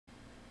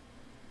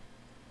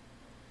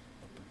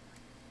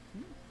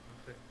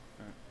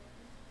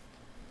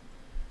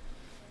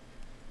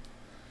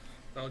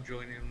I'll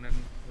join in then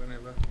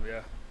whenever.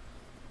 Yeah.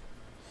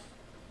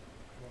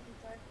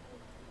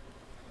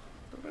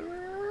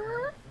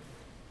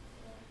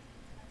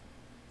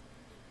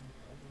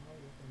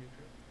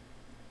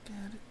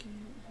 Gotta get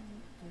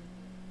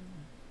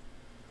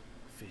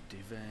 50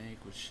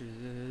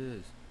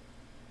 vanquishes.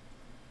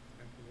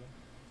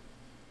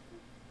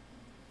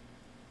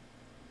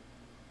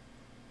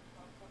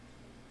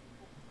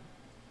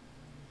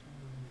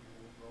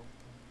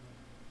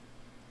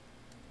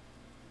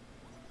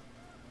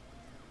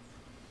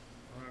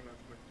 I don't know if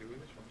we're doing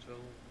this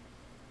until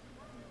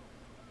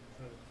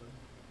Thursday.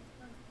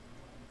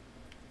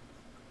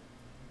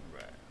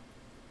 Right.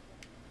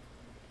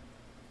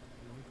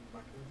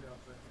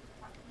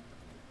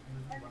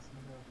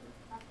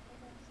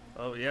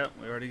 Oh, yeah,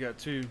 we already got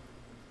 2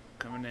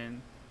 coming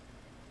in.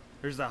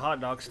 Here's the hot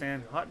dog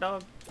stand. Hot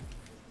dog?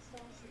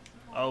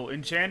 Oh,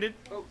 enchanted?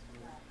 Oh.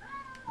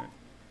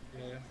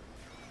 Yeah.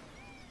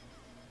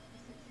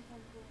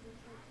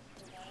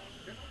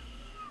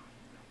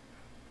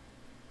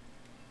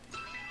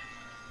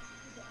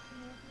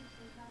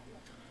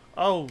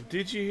 Oh,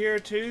 did you hear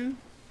too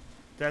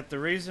that the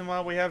reason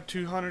why we have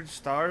 200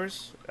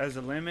 stars as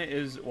a limit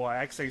is, well,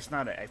 actually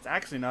it's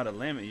actually not a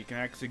limit. You can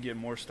actually get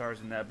more stars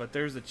than that, but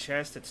there's a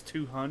chest that's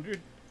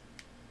 200.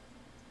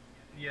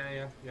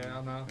 Yeah,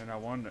 I know. And I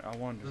wonder.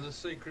 There's a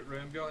secret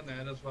room behind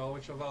there as well,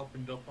 which I've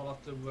opened up. I'll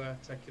have to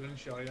take you and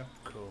show you.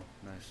 Cool,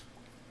 nice.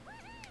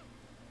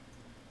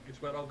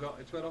 It's where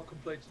I've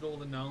completed all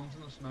the gnomes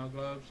and the snow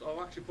globes. I'm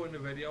actually putting a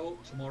video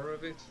up tomorrow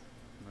of it.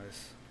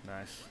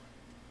 Nice.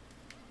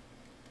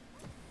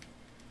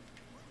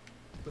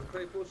 The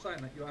people were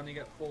saying that you only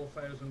get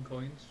 4,000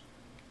 coins.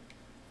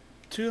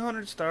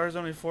 200 stars,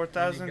 only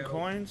 4,000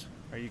 coins?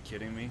 Are you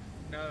kidding me?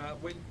 No,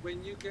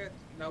 when you get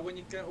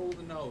all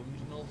the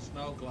gnomes and all the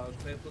snow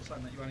globes, people are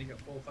saying that you only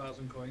get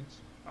 4,000 coins.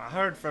 I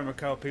heard from a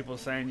couple people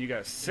saying you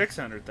got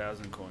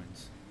 600,000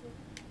 coins.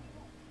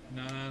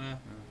 No.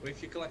 Well,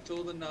 if you collect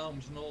all the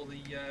gnomes and all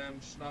the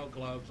snow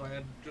globes, I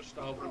had just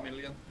over 1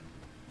 million.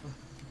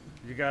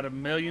 You got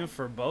 1 million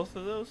for both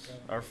of those?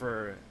 Yeah. Or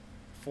for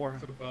 4?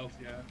 For both,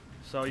 yeah.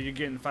 So you're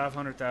getting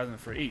 500,000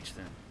 for each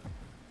then?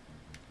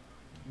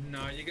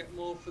 No, you get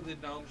more for the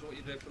gnomes than what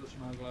you did for the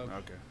snow globes.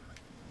 Okay.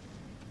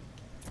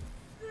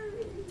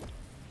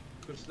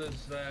 Because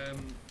there's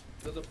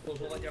a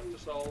puzzle that you have to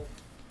solve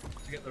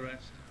to get the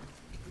rest.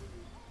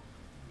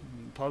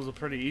 Puzzle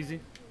pretty easy.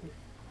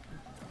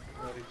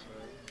 Very so.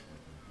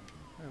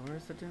 Hey,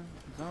 where's the damn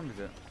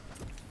zombie at?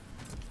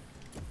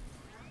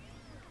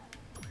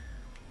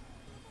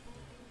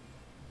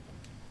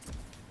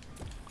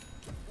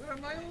 Where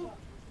am I all?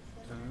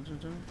 The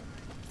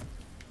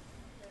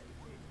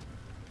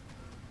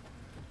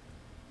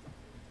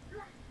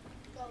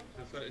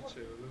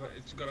 32.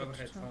 It's got to have a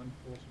headphone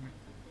for me.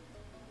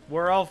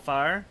 We're all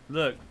fire.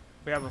 Look,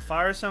 we have a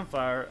fire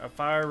sunflower, a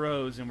fire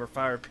rose, and we're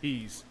fire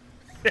peas.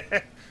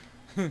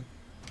 Oh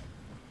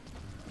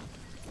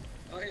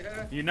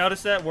yeah. You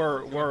notice that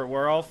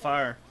we're all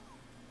fire.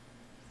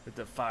 With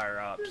the fire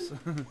ops.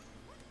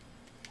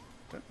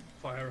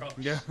 Fire ops.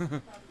 Yeah.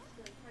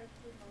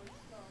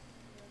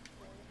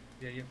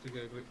 Yeah, you have to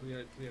Google it for the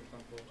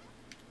headphone port.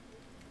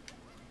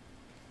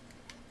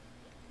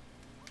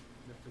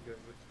 You have to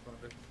Google it to find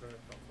it for the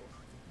headphone port.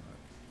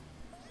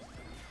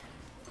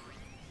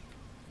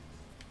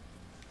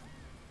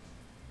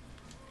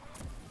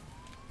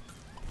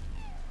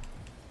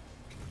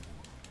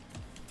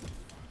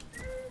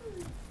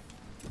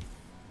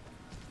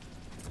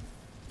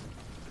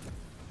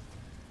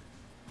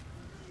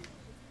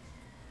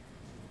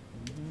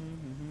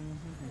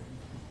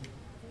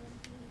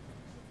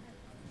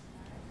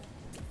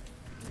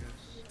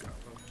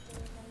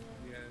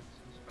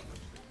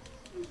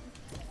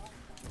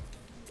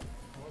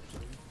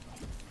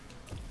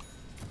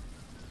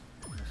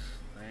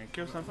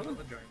 Kill something.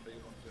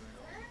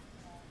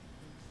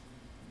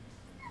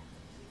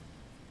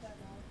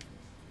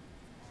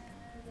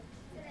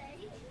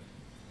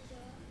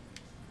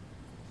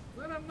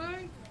 Where am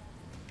I?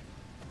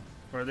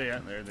 Where are they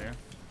at? They're there.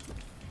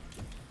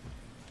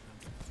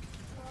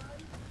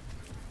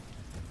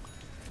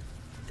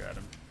 Got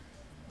him.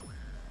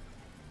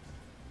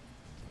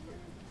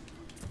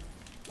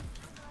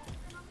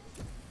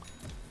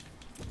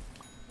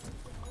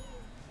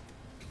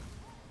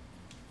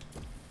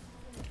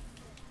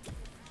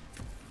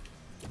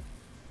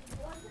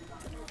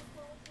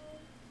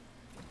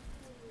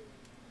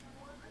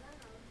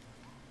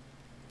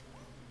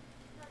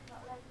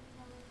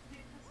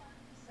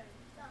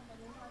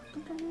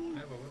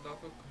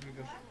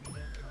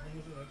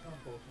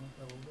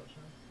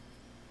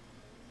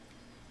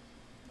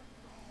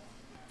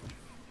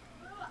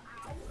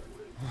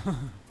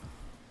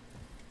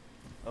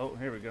 Oh,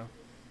 here we go.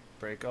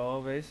 Break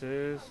all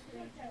bases.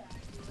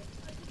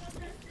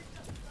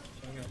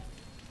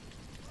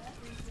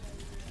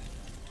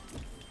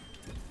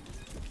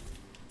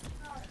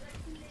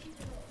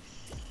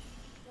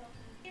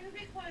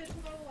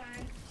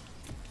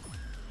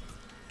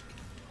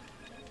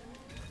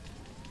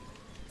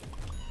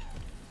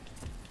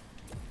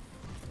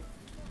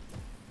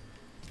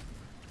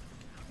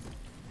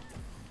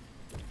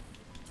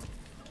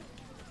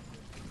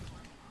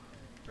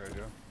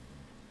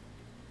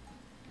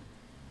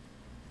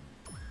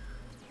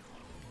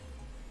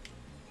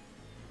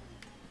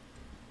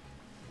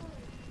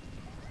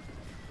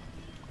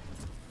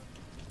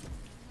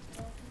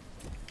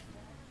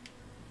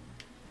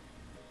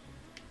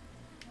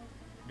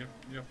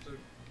 You have to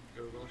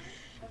Google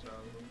shit out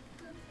of them.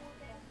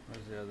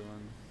 Where's the other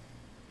one?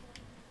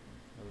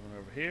 Other one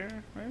over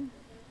here, right?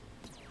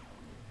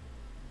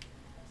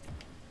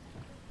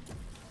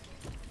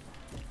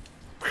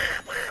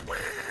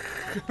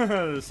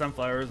 The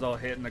sunflowers all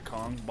hitting the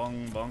Kong,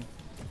 bong bong.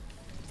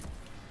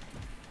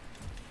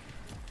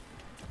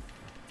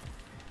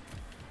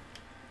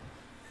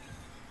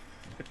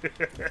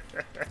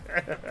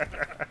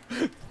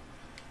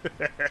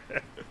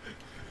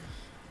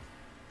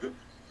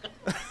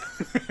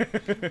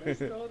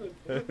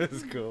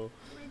 That's cool.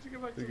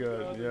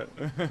 Good,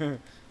 yeah.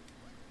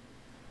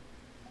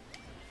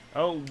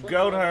 Oh,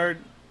 goat herd.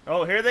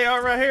 Oh, here they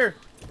are right here.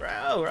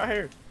 Oh, right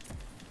here.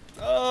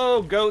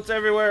 Oh, goats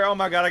everywhere. Oh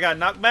my god, I got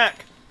knocked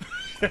back.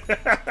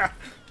 I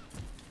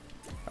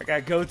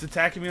got goats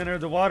attacking me under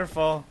the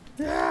waterfall.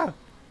 Yeah.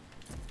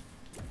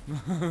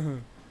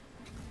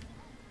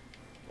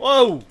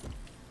 Whoa.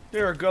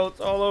 There are goats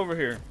all over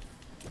here.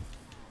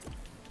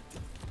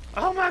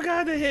 Oh my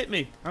god, they hit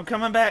me. I'm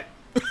coming back.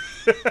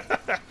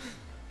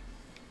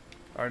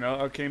 Or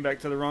no, I came back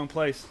to the wrong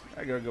place.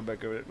 I gotta go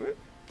back over there.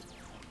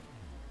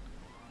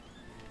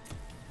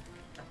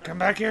 Come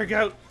back here,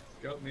 goat.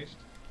 Goat missed.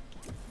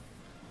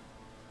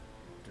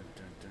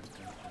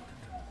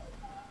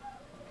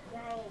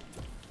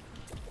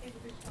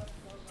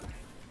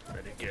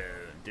 Where'd he go?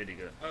 Did he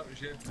go? Oh, it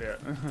was you. Yeah,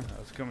 I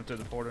was coming through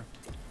the portal.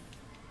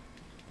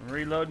 I'm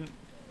reloading.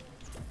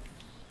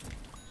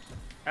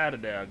 Out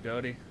of there,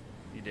 goaty.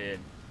 You did.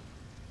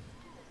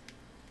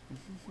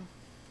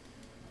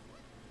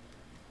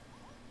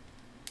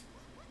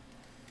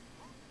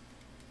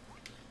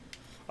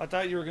 I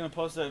thought you were gonna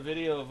post that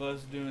video of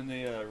us doing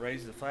the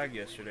raise the flag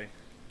yesterday.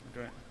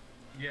 Okay.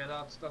 Yeah,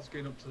 that's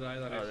going up today.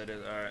 That Oh, is. that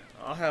is all right.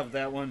 I'll have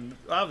that one.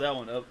 I'll have that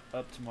one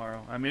up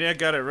tomorrow. I mean, I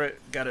got it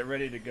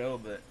ready to go,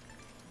 but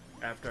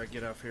after I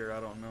get off here, I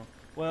don't know.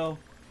 Well,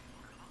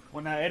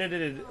 when I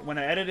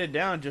edited it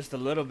down just a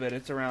little bit,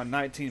 it's around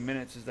 19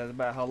 minutes. Is that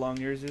about how long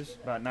yours is?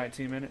 About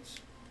 19 minutes.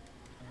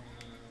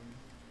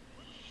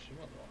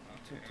 Somewhat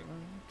like that.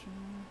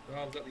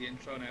 Oh, I've got the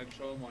intro and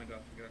outro. Mind, I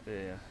forget.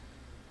 Yeah.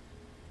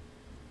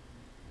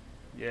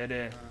 Yeah, it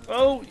is.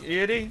 Oh,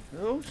 Eddie.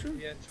 Oh, sure.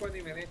 Yeah,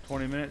 20 minutes.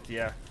 20 minutes?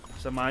 Yeah.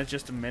 So mine's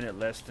just a minute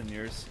less than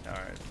yours.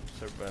 Alright,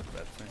 so about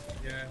that thing.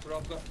 Yeah, but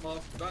I've got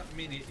that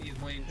minute is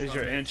my intro. Is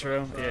your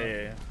intro? So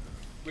Yeah.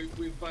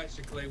 We've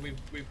basically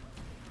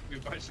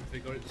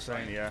got it the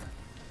same. Yeah.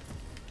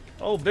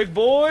 Oh, big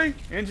boy!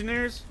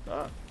 Engineers!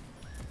 Ah.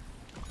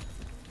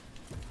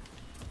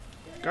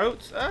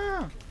 Goats!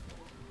 Ah!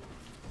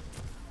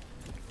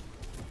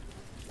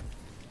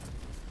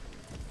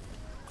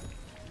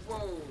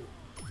 Whoa!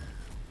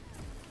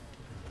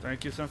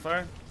 Thank you,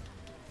 Sunfire.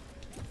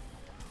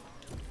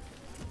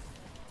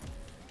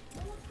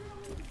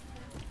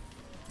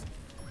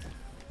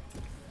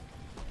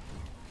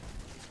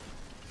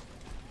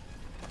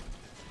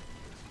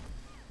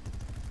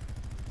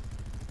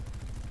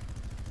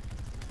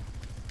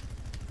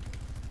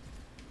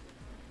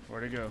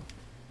 Where'd it go?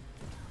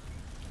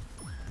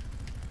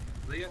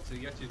 The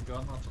Yeti's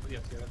gone. I took the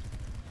Yeti out.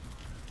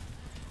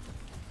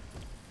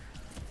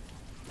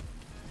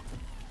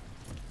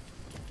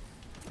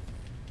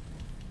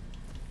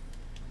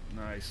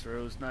 Nice,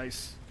 Rose,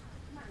 nice.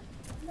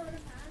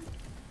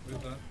 Who's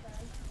that?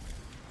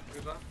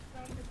 Who's that?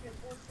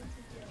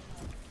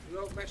 You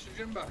don't message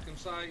him back and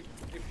say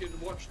if you'd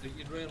watched it,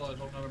 you'd realise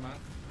I'm not a man.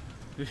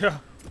 Yeah.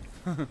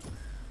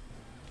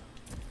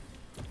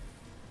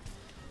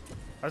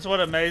 That's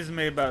what amazes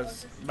me about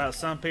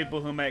some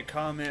people who make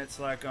comments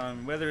like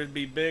on whether it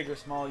be big or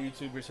small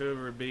YouTubers,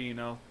 whoever it be, you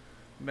know,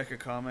 make a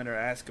comment or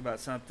ask about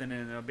something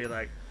and they'll be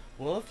like,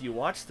 well, if you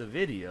watch the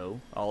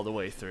video all the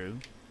way through,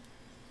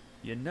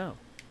 you know.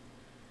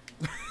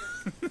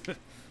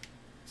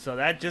 So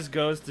that just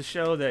goes to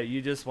show that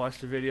you just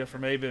watched the video for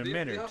maybe a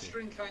minute or two. The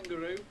Austrian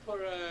kangaroo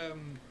put a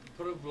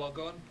vlog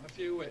on a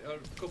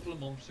couple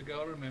of months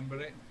ago, I remember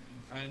it,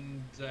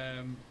 and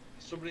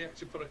somebody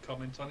actually put a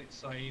comment on it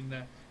saying,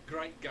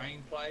 great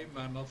gameplay,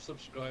 man, I've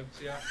subscribed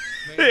to you.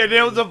 And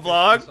it was a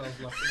vlog? It was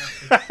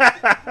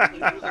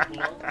a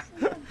vlog.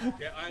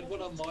 Yeah, I had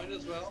one on mine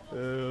as well.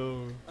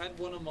 Oh. I had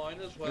one on mine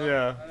as well.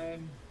 Yeah.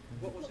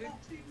 What was it?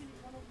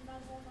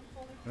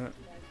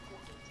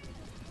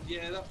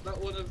 Yeah,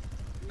 that one of,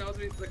 you know,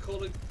 the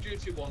Call of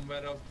Duty one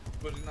where I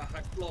was in that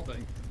hacked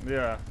lobby.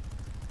 Yeah.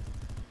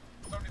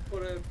 Somebody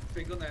put a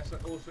thing on there, so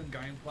awesome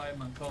gameplay,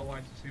 man, can't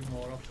wait to see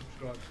more, I've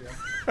subscribed to you.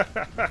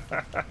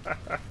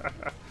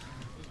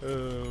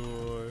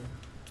 Oh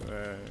boy.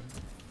 Man.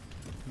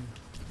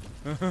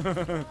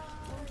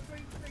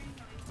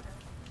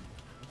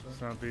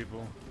 Some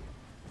people.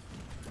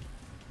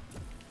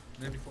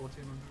 Nearly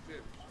 1,400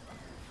 views.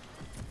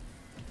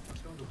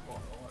 That's going to quite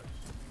nice.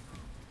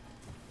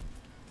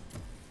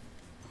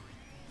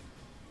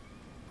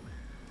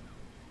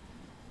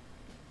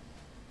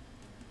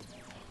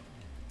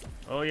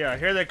 Oh yeah,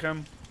 here they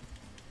come.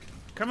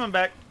 Coming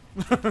back.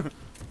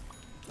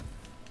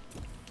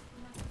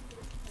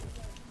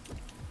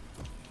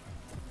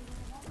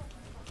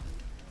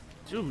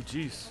 Oh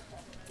jeez.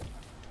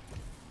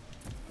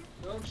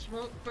 Don't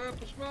smoke the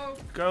purple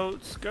smoke.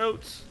 Goats,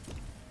 goats.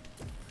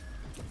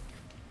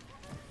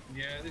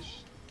 Yeah,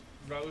 this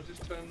rose is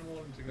turning them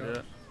all into goats.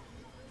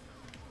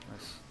 Yeah.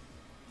 Nice.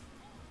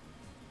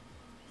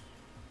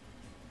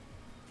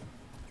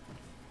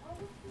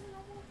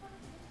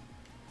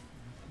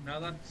 Now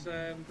that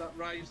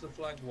raise the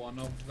flag one,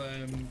 I've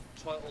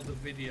titled the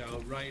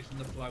video "Raising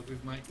the Flag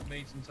with Meat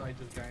and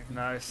Taters Gaming."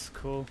 Nice,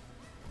 cool.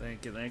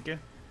 Thank you, thank you.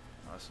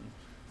 Awesome.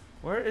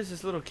 Where is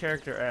this little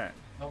character at?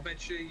 I'll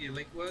bet you your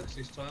link works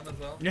this time as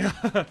well. Yeah,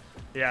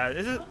 yeah.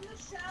 Is it?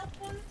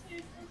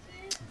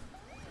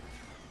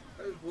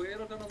 That was weird.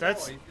 I don't know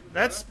That's why.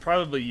 that's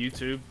probably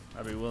YouTube.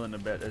 I'd be willing to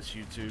bet that's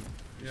YouTube.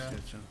 Yeah.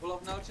 Well,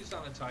 I've noticed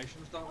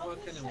annotations don't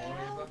work anymore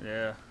either.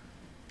 Yeah.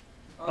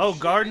 Oh,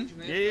 shit, garden.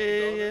 Engineer's Yeah, got the yeah,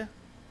 garden. yeah.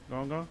 Go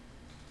on, go on.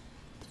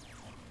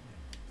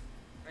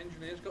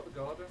 Engineer's got the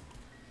garden.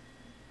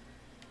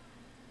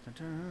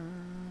 Ta-da.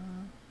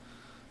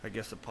 I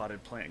guess the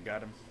potted plant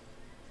got him.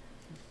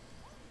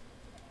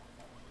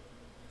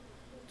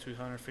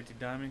 250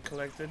 diamond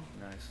collected.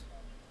 Nice.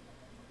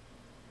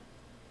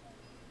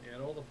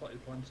 Yeah, all the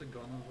potted plants are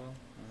gone as well.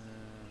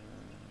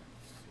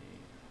 Let's see.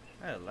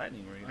 I had a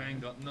lightning ring. I ain't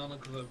got none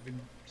because I've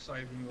been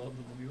saving all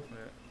the money up.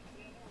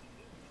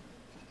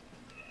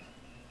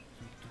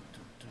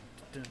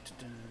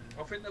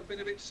 I think they've been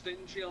a bit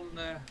stingy on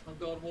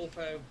God of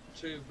Warfare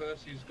 2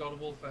 versus God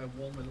of Warfare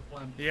 1 with the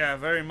plan. Yeah,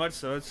 very much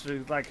so. It's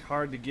like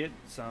hard to get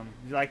some.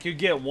 Like you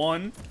get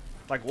one,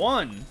 like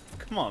one.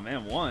 Come on,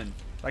 man, one.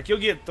 Like you'll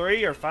get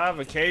 3 or 5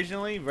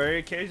 occasionally, very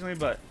occasionally,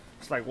 but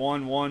it's like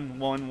one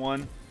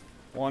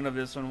of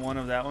this one, one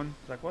of that one.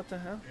 It's like what the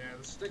hell? Yeah,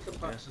 the sticker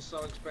packs are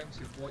so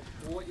expensive for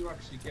what you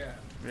actually get.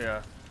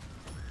 Yeah.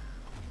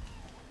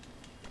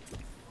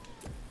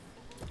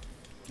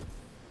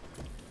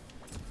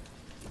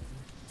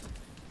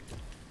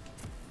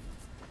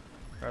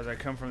 Or they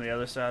come from the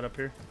other side up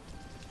here.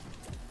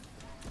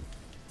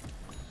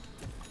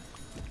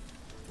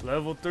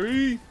 Level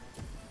 3.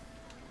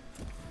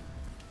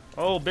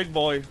 Oh, big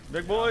boy,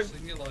 big boy. Yeah,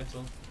 sing your lights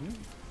on.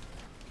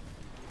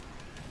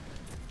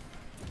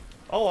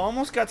 Oh,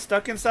 almost got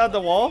stuck inside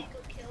the wall.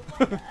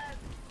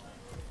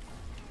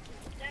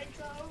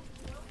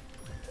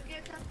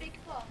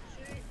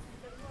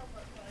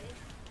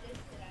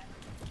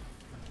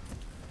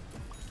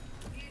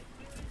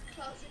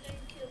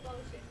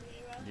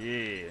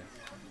 Yeah.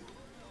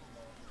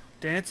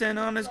 Dancing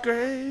on his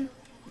grave.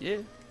 Yeah.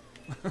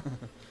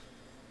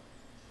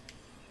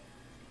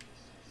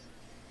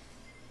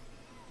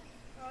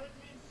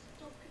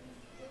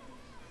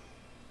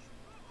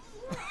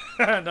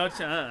 Don't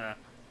you,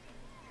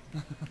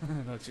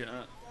 don't you,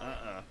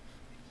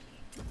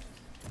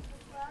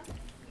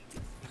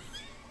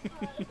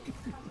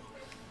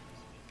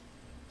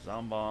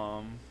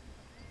 Zombomb.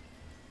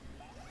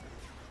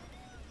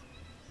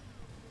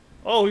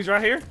 Oh, he's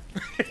right here.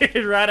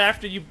 Right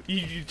after you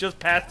just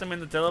passed him in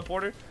the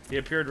teleporter. He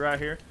appeared right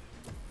here.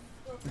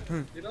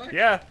 Did I?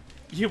 Yeah,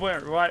 you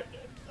went right.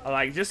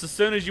 Like just as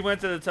soon as you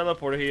went to the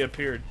teleporter, he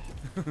appeared.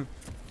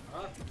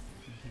 Ah.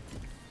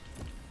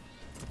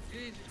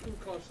 Jeez, he's come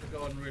across the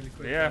garden really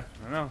quick. Yeah,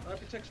 I know. I hope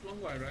he takes a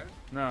long way around.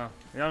 No,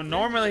 you know,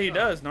 normally he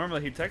does.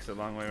 Normally he takes a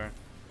long way around.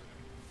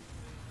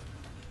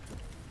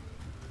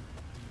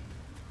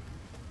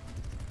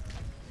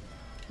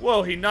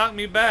 Whoa, he knocked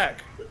me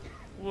back.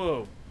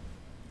 Whoa.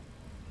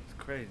 It's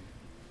crazy.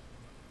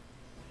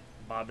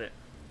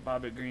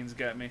 Bobbit Green's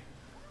got me.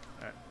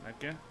 Alright,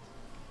 okay.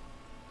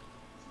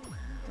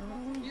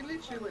 You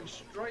literally went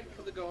straight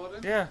for the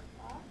garden. Yeah.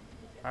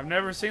 I've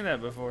never seen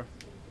that before.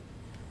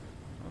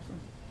 Awesome.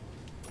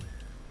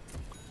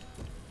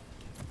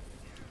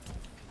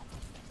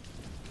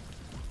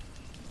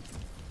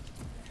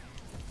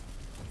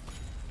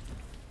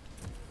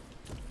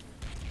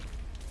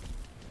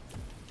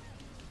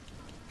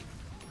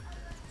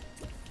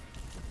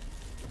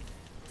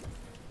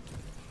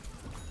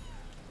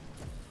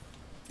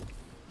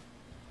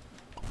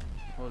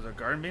 Oh, is a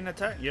garden being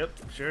attacked? Yep,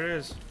 sure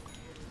is.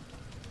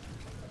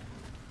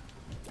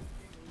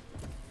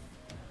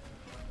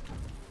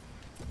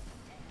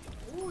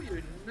 Oh,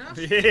 you're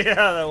nasty. Yeah,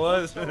 that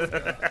was.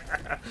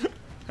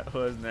 That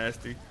was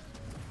nasty.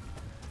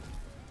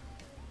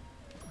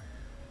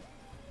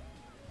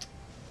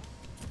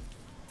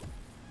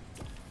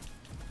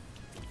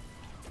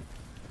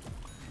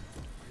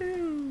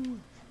 Whew.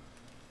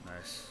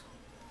 Nice.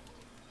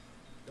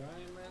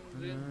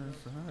 Diamond in the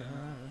sky.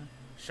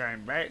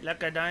 Shine bright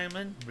like a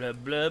diamond. Blah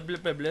blah blah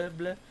blah blah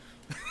blah.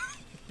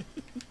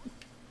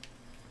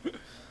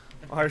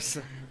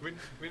 Arson.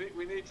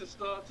 We need to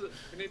start a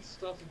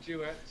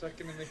duet,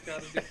 taking a nick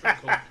out of different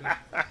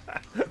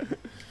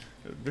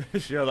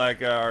cultures. She'll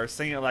like or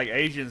sing it like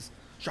Asians.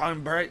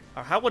 Shine bright.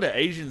 Or how would an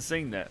Asian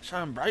sing that?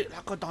 Shine bright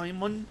like a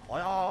diamond. Oh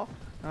yeah.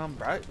 Shine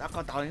bright like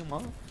a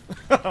diamond.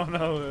 I don't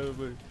know.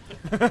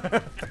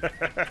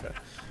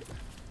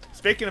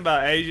 Speaking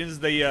about Asians,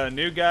 the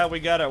new guy we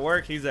got at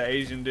work, he's an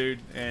Asian dude,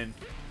 and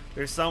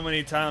there's so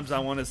many times I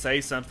want to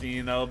say something,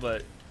 you know,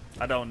 but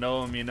I don't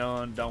know him, you know,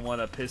 and don't want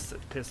to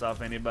piss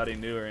off anybody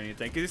new or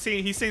anything. Cause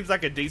he seems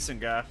like a decent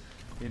guy,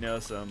 You know,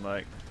 so I'm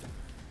like,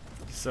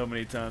 so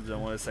many times I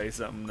want to say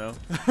something though.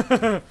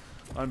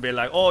 I'd be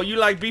like, oh, you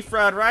like beef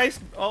fried rice?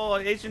 Oh,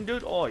 Asian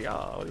dude? Oh, yeah.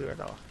 Oh, yeah.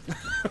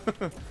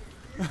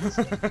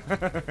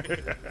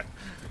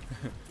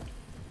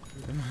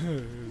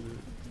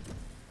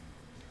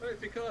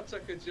 If you can't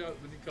take a joke,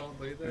 then you can't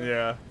be there.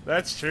 Yeah,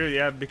 that's true.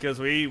 Yeah, because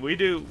we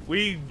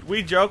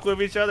joke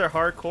with each other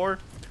hardcore.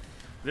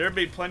 There'd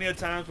be plenty of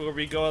times where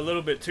we go a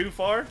little bit too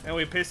far and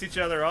we piss each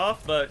other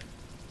off, but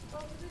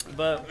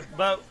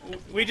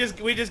we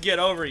just get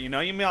over it, you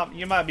know. You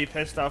might be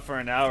pissed off for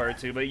an hour or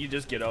two, but you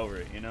just get over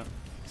it, you know.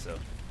 So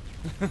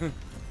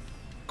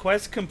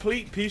quest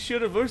complete. Pea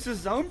shooter versus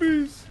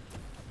zombies.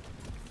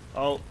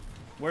 Oh,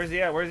 where's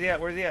he at? Where's he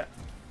at? Where's he at?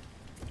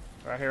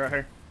 Right here, right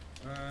here.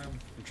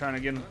 I'm trying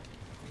to get him.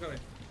 Got it.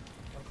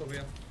 I'll cover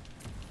you.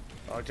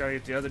 I'll try to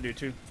get the other dude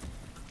too.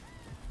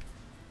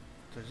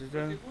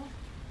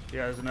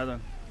 Yeah, there's another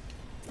one.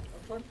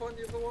 I'm trying to find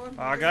the other one.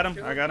 Oh, I got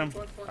him. I got him.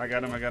 I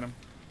got him. I got him.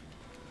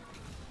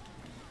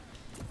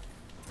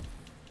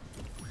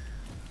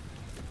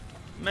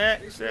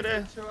 Mac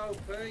City.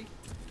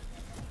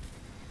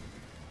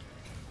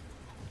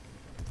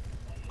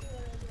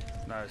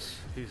 Nice.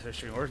 He's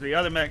shooting. Where's the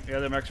other mech? The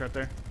other mech's right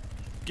there.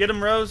 Get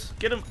him, Rose.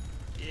 Get him.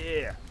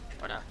 Yeah.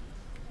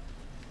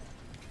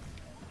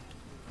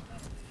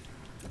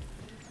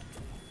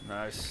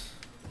 Nice.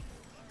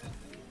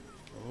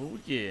 Oh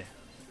yeah.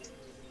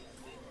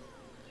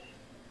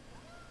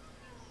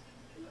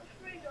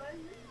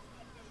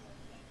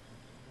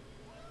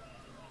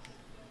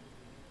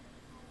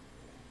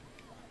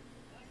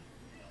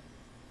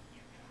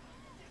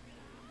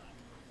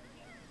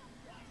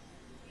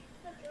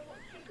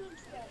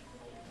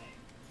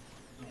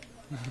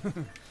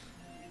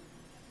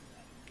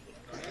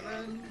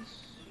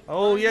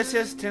 Oh yes,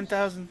 yes,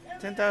 10,000,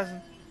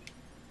 10,000.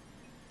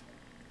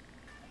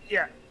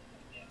 Yeah.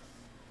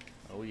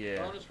 Oh yeah.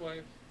 Bonus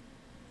wave.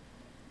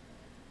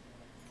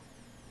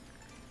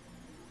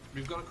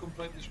 We've got to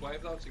complete this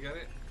wave though to get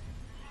it.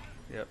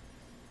 Yep.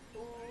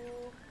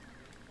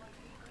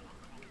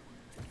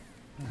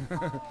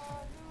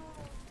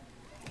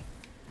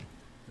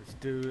 Let's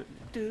do it.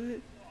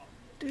 Do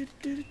it.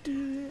 Do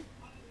it.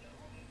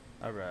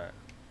 All right.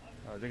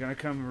 Oh, they're gonna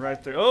come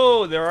right there.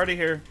 Oh, they're already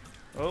here.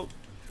 Oh.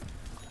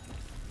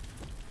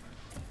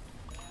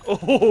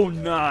 Oh,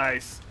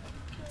 nice.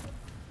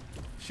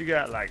 She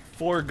got like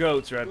 4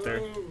 goats right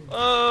there.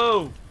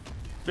 Oh,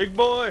 big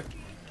boy.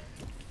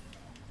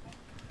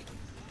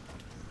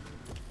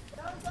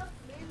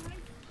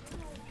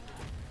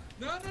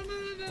 No.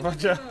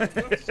 Watch out.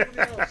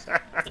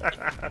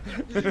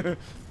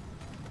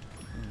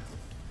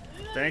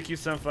 Thank you,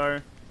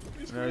 Sunfire.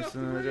 Nice.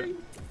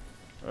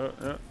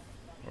 Oh,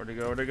 where'd he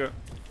go? Where'd he go?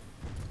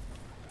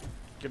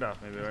 Get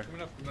off me, boy.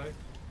 Coming after me.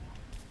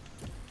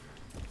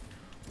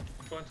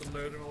 I'm trying to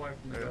lure him away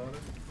from the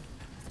garden.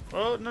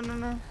 Oh, no.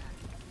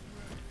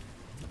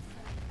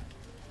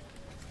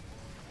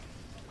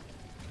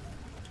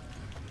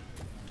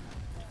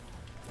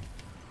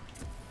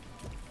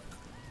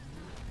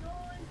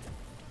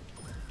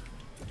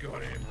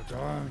 Got him. Well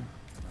done.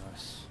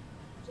 Nice.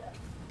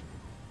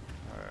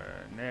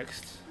 Alright,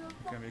 next.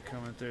 Gonna be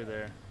coming through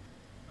there.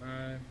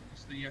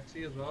 It's the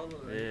Yeti as well.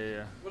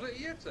 Yeah. Was it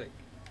a Yeti?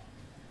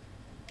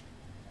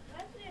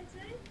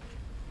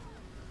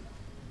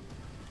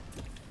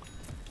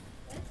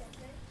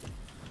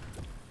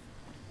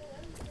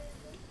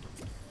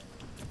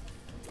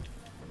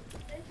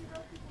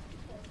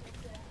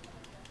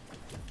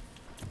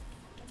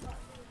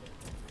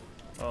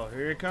 Oh,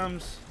 here he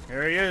comes.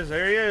 Here he is.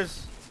 There he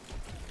is.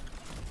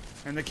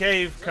 In the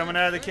cave. Coming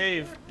out of the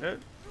cave. Yep.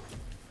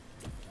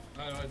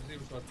 I just see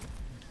what's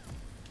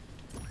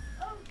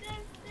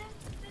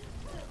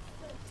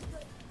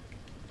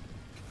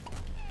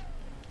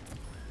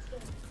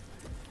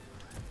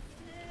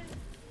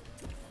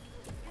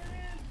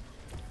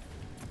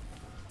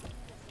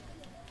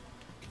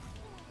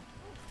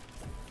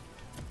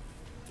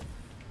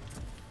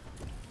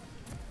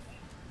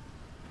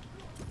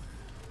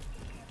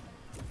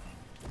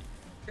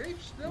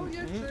Keep still,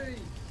 Yeti!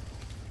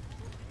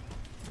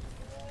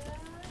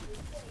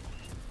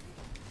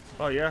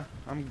 Oh yeah,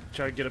 I'm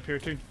trying to get up here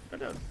too.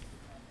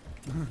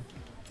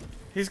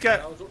 He's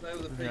got. I was up there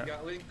with a big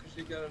Gatling because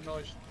he got a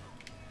nice.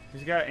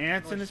 He's got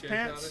ants in his shape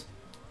pants.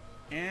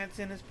 Ants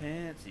in his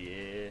pants,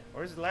 yeah.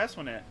 Where's the last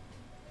one at?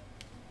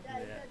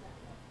 Yeah.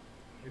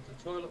 It's a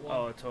toilet one.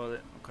 Oh, a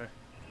toilet. Okay.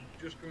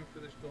 Just coming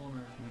through this door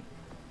now.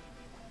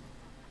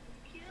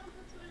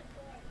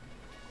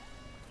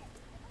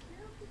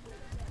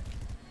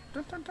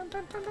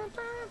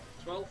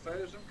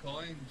 12,000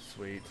 coins.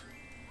 Sweet.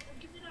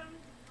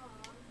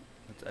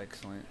 That's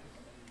excellent.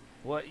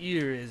 What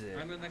year is it?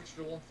 And an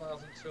extra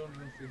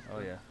 1,250. Oh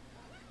yeah.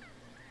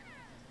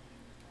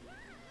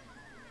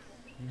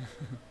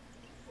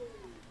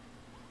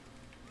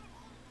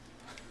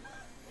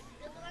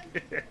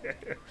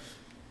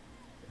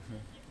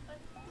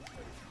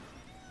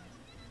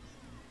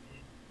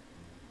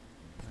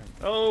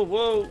 Oh,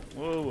 whoa.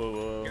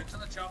 Get to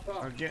the chopper.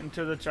 I'm getting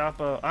to the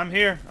chopper. I'm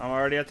here. I'm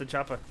already at the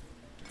chopper.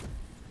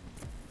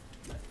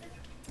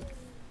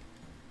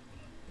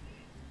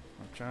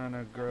 Trying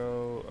to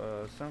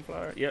grow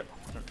sunflower. Yep.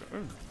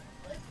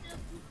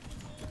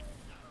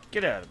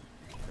 Get out of it.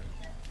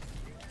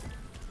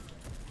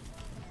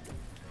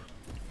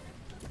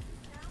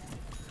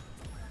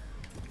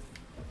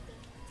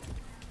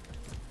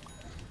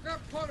 That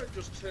pirate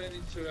just turned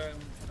into a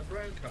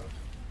brown coat.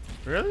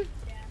 Really?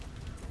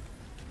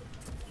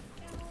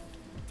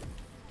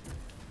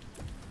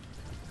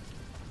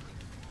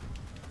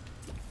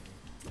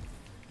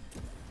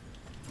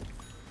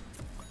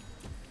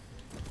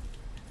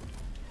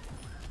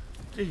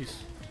 Jeez.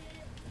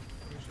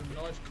 There's some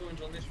nice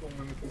coins on this one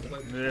when we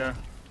complete this. Yeah.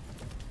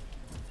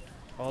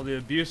 All the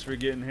abuse we're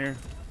getting here.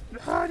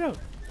 I know.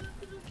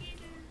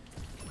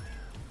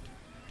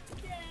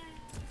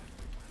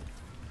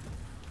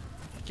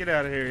 Get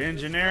out of here,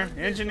 engineer.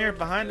 Engineer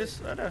behind us.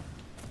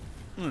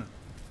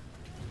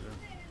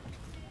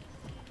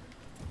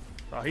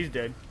 Oh, he's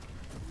dead.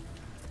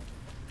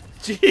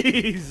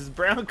 Jeez,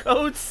 brown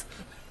coats.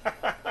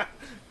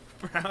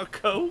 Brown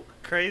coat,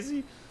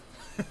 crazy.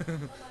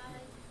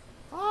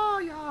 Oh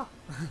yeah.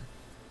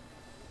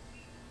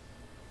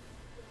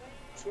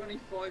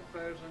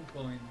 25,000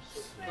 coins.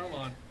 Come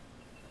on.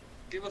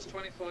 Give us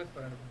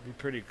 25,000. Be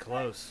pretty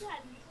close.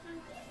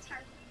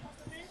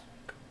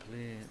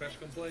 Complete. Quest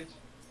complete.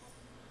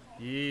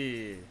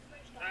 Yeah.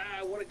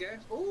 Ah, what a guess.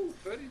 Oh,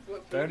 30,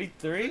 what,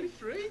 33?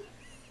 33?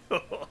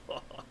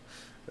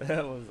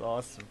 That was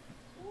awesome.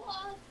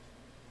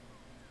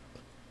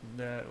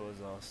 That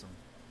was awesome.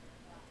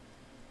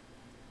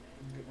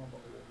 Get my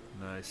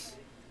bottle. Nice.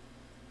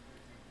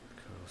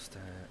 Cool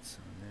stats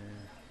on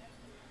there.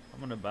 I'm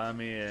gonna buy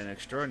me an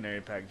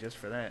extraordinary pack just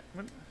for that.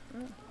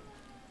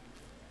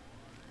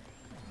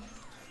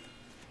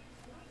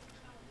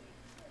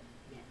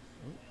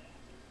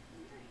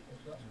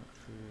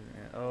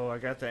 Oh, I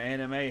got the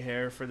anime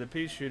hair for the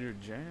pea shooter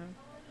jam.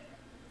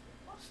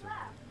 So,